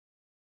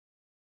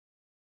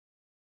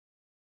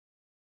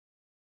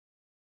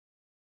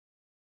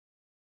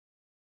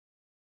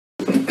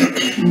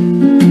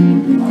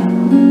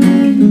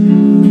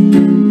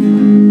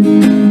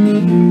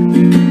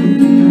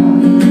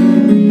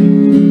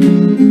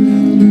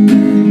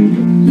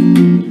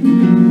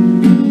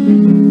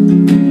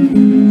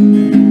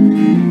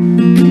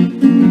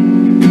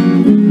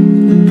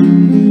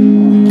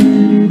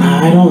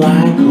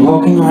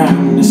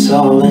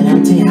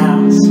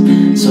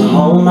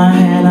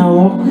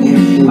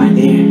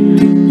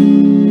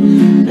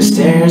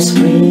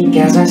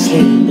I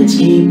sleep, it's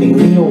keeping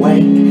me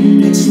awake.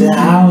 It's the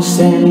house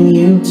telling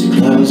you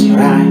to close your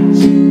eyes.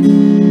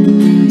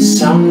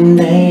 Some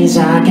days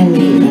I can't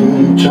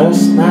even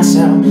trust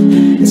myself.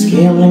 It's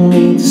killing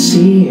me to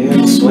see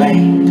you sway.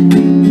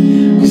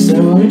 Cause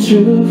though the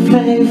truth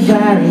may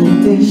vary,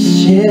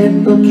 this ship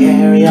will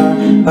carry our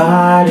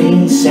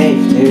body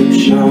safe to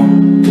shore.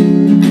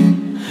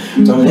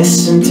 Don't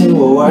listen to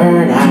a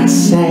word I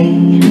say.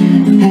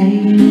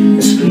 Hey,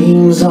 the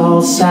screams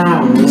all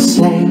sound the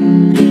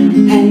same.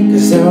 Hey,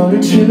 cause though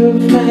the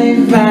truth may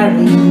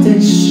vary,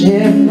 this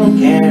ship will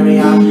carry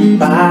our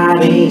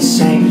body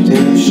safe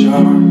to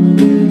shore.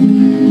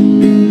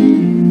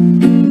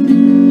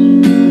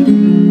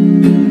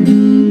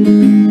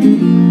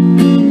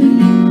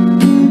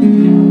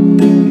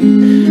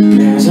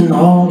 There's an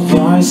old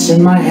voice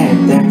in my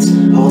head that's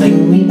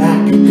holding me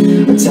back.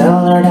 I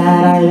tell her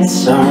that I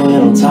miss our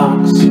little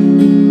talks.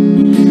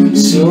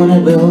 Soon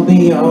it will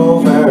be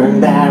over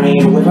and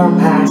buried with our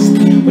past.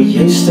 We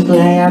used to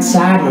play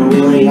outside when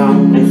we were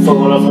young and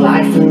full of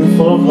life and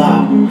full of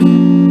love.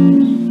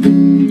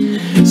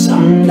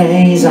 Some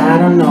days I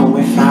don't know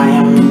if I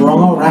am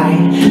wrong or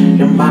right.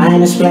 Your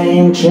mind is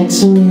playing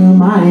tricks on you,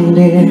 my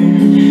dear.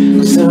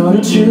 Cause though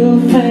the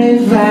truth may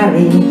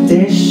vary,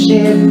 this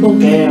ship will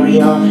carry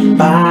your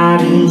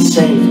body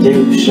safe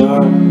to shore.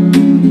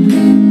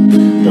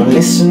 Don't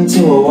listen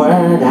to a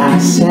word I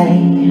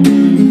say.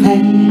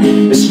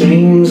 Hey, the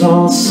screams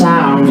all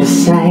sound the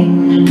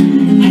same.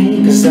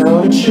 Hey, cause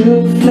though the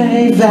truth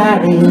may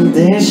vary,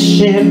 this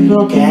ship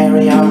will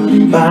carry our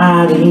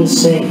body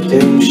safe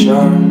to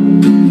shore.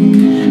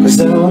 Cause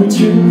though the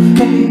truth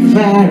may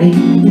vary,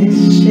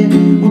 this ship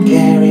will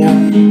carry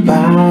our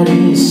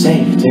body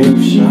safe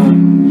to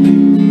shore.